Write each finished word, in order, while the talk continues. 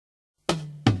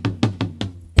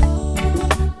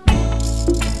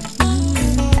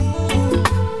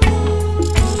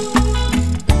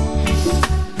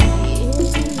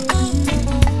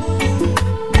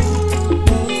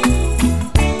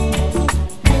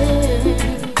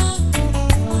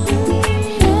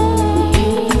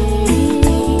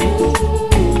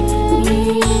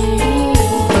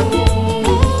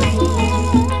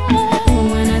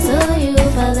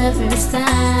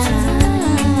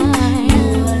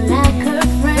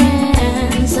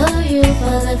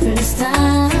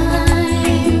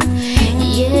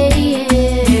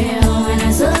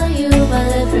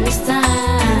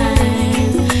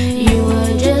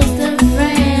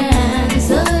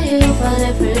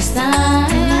first time.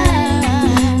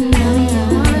 Now you're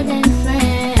more than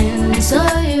friends.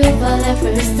 Saw you for the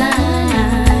first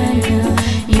time.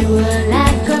 You were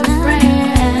like a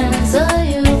friend. Saw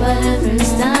you for the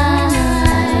first time.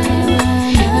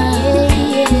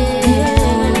 Yeah.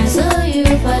 Saw you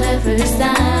for the first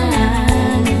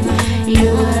time. You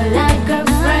were like a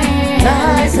friend.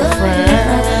 Saw you for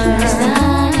the first time.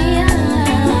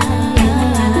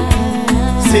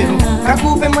 C'est nous, qu'a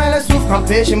coupé moi le souffle,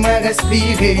 empêchez-moi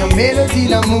respirer. Une mélodie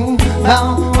l'amour,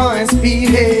 m'a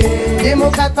inspiré. Des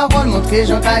mots, quatre paroles, montrer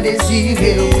j'en t'ai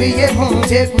désiré. Priez bon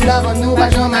Dieu pour l'avant nous, pas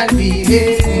j'en mal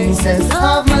viré. Princess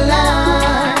of my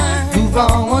life.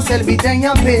 Souvent on se le bite,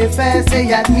 y'en peut faire,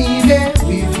 c'est admirer.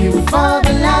 With you for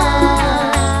the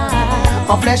life.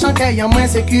 En flèche en caille, en moins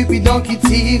c'est Cupidon qui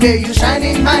tire. You shine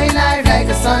in my life like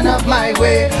the sun of my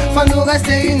way. Faut nous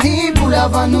rester unis pour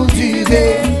l'avant nous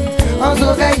durer. En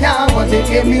oreilles, on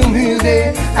t'est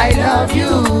murmuré I love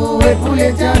you, et pour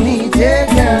l'éternité,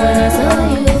 girl. Saw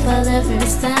you for the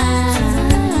first time.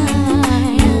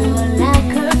 You were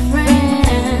like a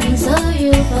friend. Saw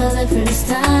you for the first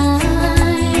time.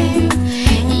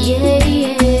 Yeah,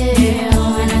 yeah.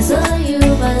 When I saw you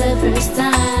for the first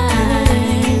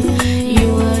time, you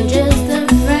were just a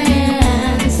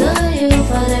friend. Saw you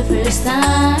for the first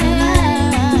time.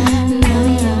 Now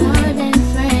you're more than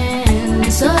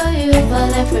friends. Saw you for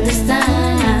the first time.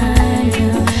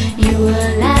 You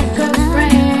were like a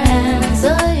friend.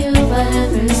 Saw you for the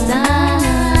first time.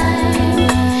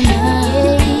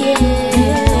 Yeah,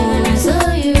 yeah.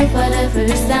 Saw you for the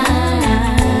first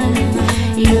time.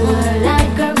 You were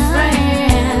like a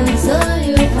friend. Saw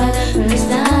you for the first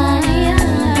time.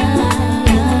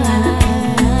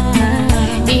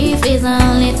 If it's the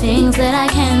only things that I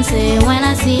can say when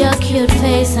I see your cute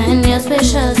face and your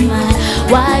special smile,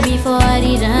 why before I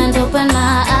didn't open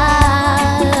my eyes?